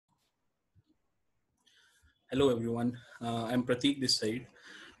Hello everyone, I'm Prateek this side.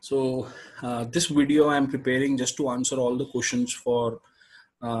 This video I'm preparing just to answer all the questions for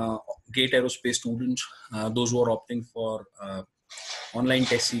GATE Aerospace students, those who are opting for online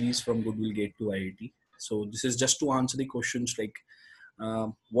test series from Goodwill Gate2IIT. So this is just to answer the questions like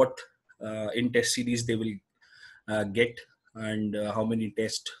what in test series they will get, and how many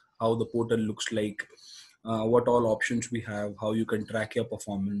tests, how the portal looks like, what all options we have, how you can track your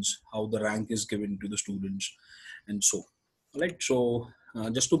performance, how the rank is given to the students, and so. Right. So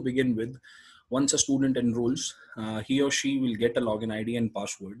just to begin with, once a student enrolls, he or she will get a login ID and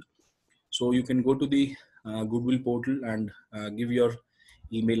password. So you can go to the Goodwill portal and give your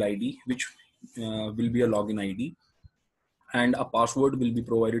email ID, which will be a login ID, and a password will be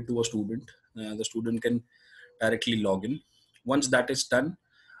provided to a student. The student can directly log in. Once that is done,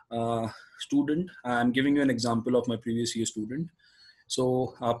 I'm giving you an example of my previous year student.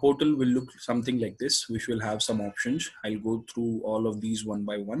 So our portal will look something like this, which will have some options. I'll go through all of these one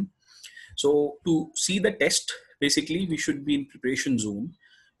by one. So to see the test, basically we should be in preparation zone.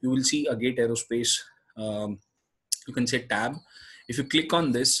 You will see a GATE Aerospace, you can say tab. If you click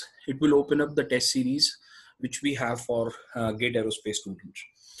on this, it will open up the test series which we have for GATE Aerospace students.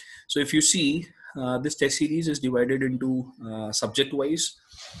 So if you see, this test series is divided into subject wise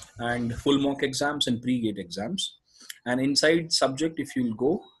and full mock exams and pre-gate exams. And inside subject, if you'll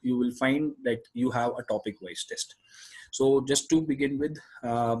go, you will find that you have a topic wise test. So just to begin with,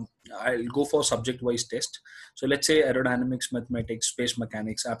 I'll go for subject wise test. So let's say aerodynamics, mathematics, space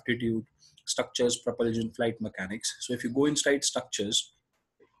mechanics, aptitude, structures, propulsion, flight mechanics. So if you go inside structures,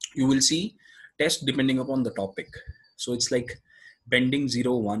 you will see test depending upon the topic. So it's like bending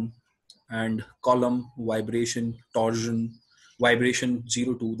 0, 1, and column, vibration, torsion, vibration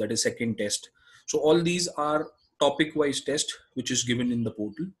 0, 2, that is second test. So all these are topic wise test which is given in the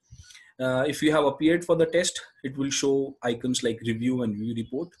portal. If you have appeared for the test, it will show icons like review and view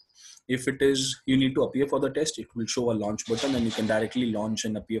report. If it is you need to appear for the test, it will show a launch button and you can directly launch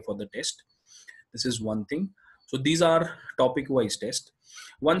and appear for the test. This is one thing. So these are topic wise tests.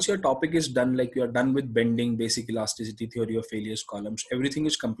 Once your topic is done, like you are done with bending, basic elasticity, theory of failures, columns, everything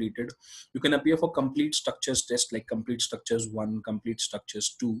is completed, you can appear for complete structures test, like complete structures 1, complete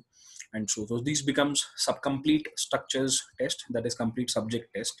structures 2, and so these becomes subcomplete structures test, that is complete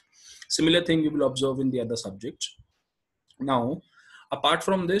subject test. Similar thing you will observe in the other subjects. Now apart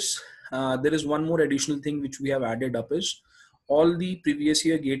from this, there is one more additional thing which we have added up is all the previous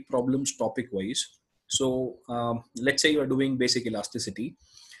year gate problems topic wise. So let's say you are doing basic elasticity,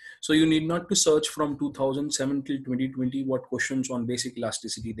 so you need not to search from 2007 till 2020 what questions on basic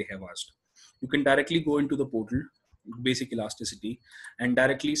elasticity they have asked. You can directly go into the portal basic elasticity and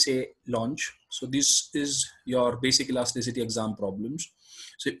directly say launch. So this is your basic elasticity exam problems.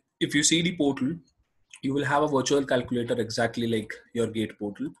 So if you see the portal, you will have a virtual calculator exactly like your gate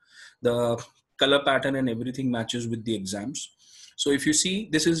portal. The color pattern and everything matches with the exams. So if you see,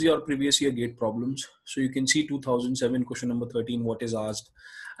 this is your previous year gate problems. So you can see 2007 question number 13, what is asked.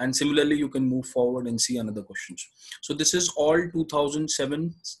 And similarly, you can move forward and see another questions. So this is all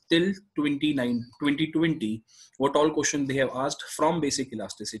 2007 till 2020, what all questions they have asked from basic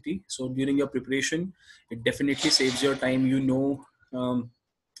elasticity. So during your preparation, it definitely saves your time. You know,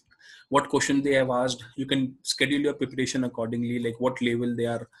 what question they have asked. You can schedule your preparation accordingly, like what level they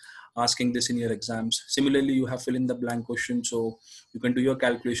are asking this in your exams. Similarly, you have fill in the blank question, so you can do your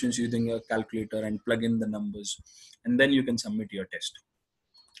calculations using your calculator and plug in the numbers, and then you can submit your test.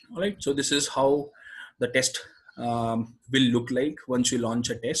 All right, so this is how the test will look like once you launch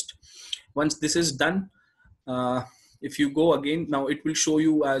a test. Once this is done, if you go again, now it will show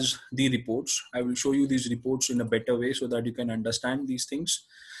you as the reports. I will show you these reports in a better way so that you can understand these things.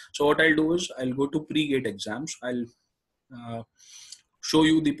 So what I'll do is I'll go to pre-gate exams. I'll show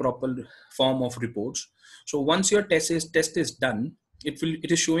you the proper form of reports. So once your test is done,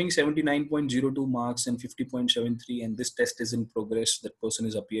 it is showing 79.02 marks and 50.73, and this test is in progress. That person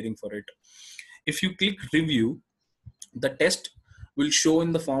is appearing for it. If you click review, the test will show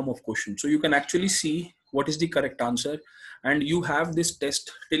in the form of question. So you can actually see what is the correct answer, and you have this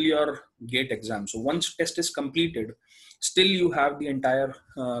test till your gate exam. So once test is completed, still you have the entire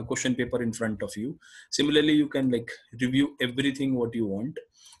question paper in front of you. Similarly, you can like review everything what you want,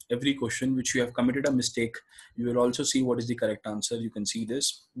 every question which you have committed a mistake. You will also see what is the correct answer. You can see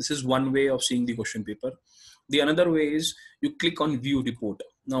this. This is one way of seeing the question paper. The another way is you click on view report.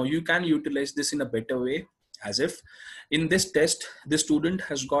 Now you can utilize this in a better way, as if in this test, the student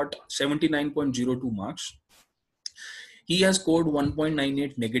has got 79.02 marks. He has scored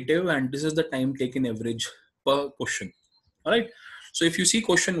 1.98 negative, and this is the time taken average per question. All right. So if you see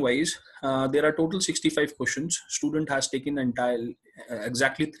question wise, there are total 65 questions. Student has taken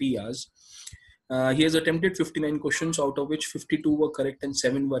exactly 3 hours. He has attempted 59 questions, out of which 52 were correct and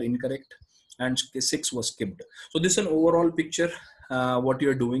 7 were incorrect, and 6 were skipped. So this is an overall picture. What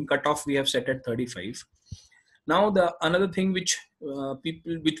you're doing. Cutoff we have set at 35. Now the another thing which will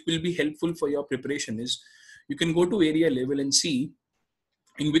be helpful for your preparation is you can go to area level and see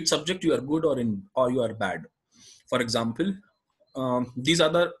in which subject you are good or you are bad. For example, these are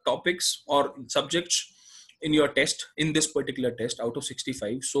the topics or subjects in your test, in this particular test out of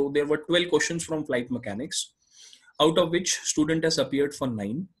 65. So there were 12 questions from flight mechanics, out of which student has appeared for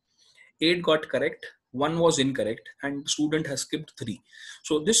 9. 8 got correct, 1 was incorrect, and student has skipped 3.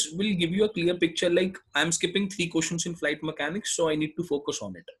 So this will give you a clear picture, like I'm skipping 3 questions in flight mechanics, so I need to focus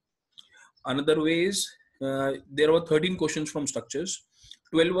on it. Another way is there were 13 questions from structures,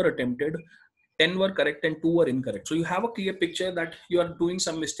 12 were attempted, 10 were correct and 2 were incorrect. So you have a clear picture that you are doing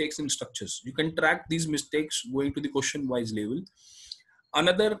some mistakes in structures. You can track these mistakes going to the question wise level.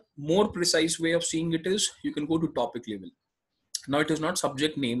 Another more precise way of seeing it is you can go to topic level. Now it is not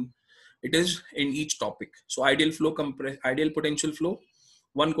subject name, it is in each topic. So ideal potential flow,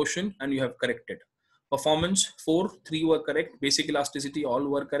 1 question and you have corrected. Performance 4, 3 were correct. Basic elasticity, all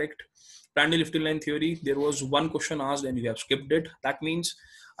were correct. Prandtl lifting line theory, there was 1 question asked and you have skipped it. That means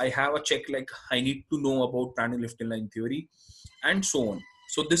I have a check, like I need to know about Prandtl lifting line theory, and so on.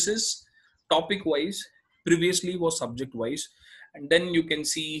 So this is topic wise, previously was subject wise. And then you can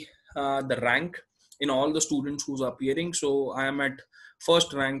see the rank in all the students who's appearing. So I am at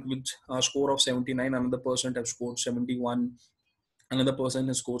first rank with a score of 79. Another person has scored 71. Another person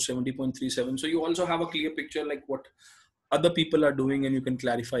has scored 70.37. So you also have a clear picture like what other people are doing, and you can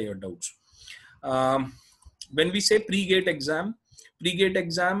clarify your doubts. When we say pre-gate exam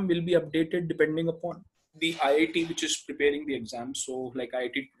will be updated depending upon the IIT which is preparing the exam. So like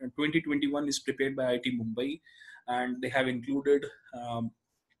IIT 2021 is prepared by IIT Mumbai, and they have included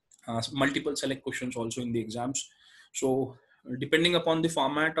multiple select questions also in the exams. So depending upon the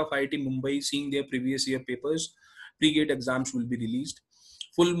format of IIT Mumbai seeing their previous year papers, pre-gate exams will be released.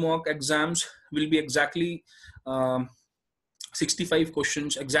 Full mock exams will be exactly 65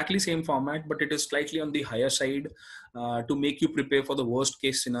 questions, exactly same format, but it is slightly on the higher side to make you prepare for the worst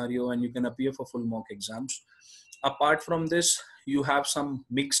case scenario, and you can appear for full mock exams. Apart from this, you have some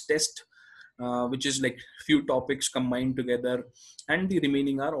mixed test, which is like few topics combined together, and the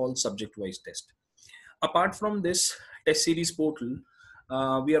remaining are all subject wise test. Apart from this test series portal,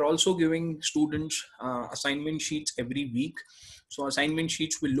 we are also giving students assignment sheets every week. So assignment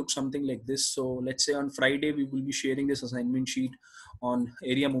sheets will look something like this. So let's say on Friday we will be sharing this assignment sheet on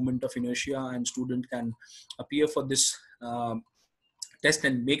area moment of inertia, and student can appear for this test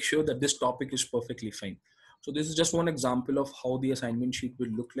and make sure that this topic is perfectly fine. So this is just one example of how the assignment sheet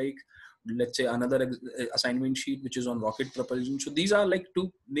will look like. Let's say another assignment sheet which is on rocket propulsion. So these are like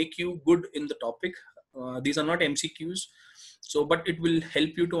to make you good in the topic. These are not MCQs. So, but it will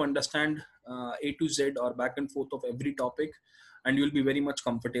help you to understand A to Z or back and forth of every topic, and you will be very much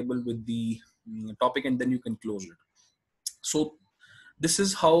comfortable with the topic, and then you can close it. So this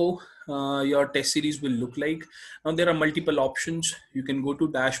is how your test series will look like. Now there are multiple options. You can go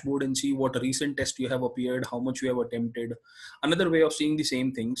to dashboard and see what recent test you have appeared, how much you have attempted. Another way of seeing the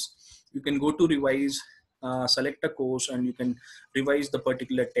same things, you can go to revise, select a course, and you can revise the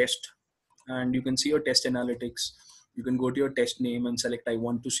particular test, and you can see your test analytics. You can go to your test name and select I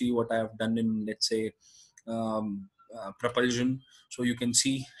want to see what I have done in, let's say, propulsion. So you can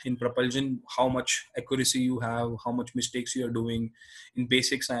see in propulsion how much accuracy you have, how much mistakes you are doing. In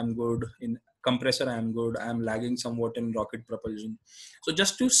basics I am good, in compressor I am good, I am lagging somewhat in rocket propulsion. So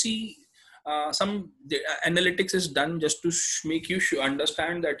just to see analytics is done just to make you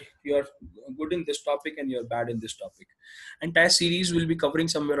understand that you are good in this topic and you're bad in this topic. And test series will be covering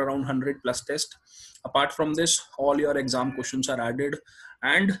somewhere around 100 plus tests. Apart from this, all your exam questions are added,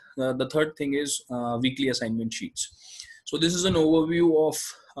 and the third thing is weekly assignment sheets. So this is an overview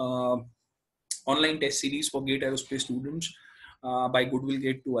of online test series for GATE Aerospace students by Goodwill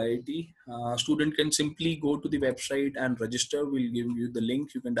Gate2IIT. Student can simply go to the website and register. We'll give you the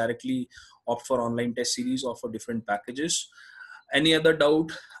link. You can directly opt for online test series or for different packages. Any other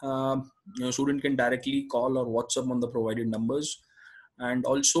doubt, student can directly call or WhatsApp on the provided numbers. And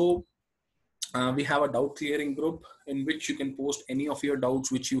also we have a doubt clearing group in which you can post any of your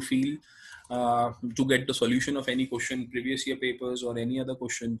doubts which you feel, to get the solution of any question, previous year papers or any other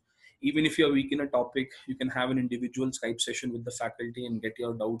question. Even if you're weak in a topic, you can have an individual Skype session with the faculty and get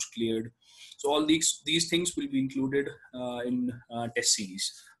your doubts cleared. So all these things will be included in test series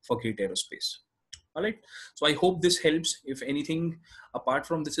for GATE Aerospace. All right. So I hope this helps. If anything apart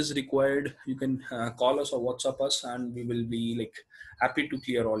from this is required, you can call us or WhatsApp us, and we will be like happy to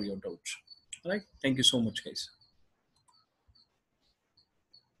clear all your doubts. All right. Thank you so much, guys.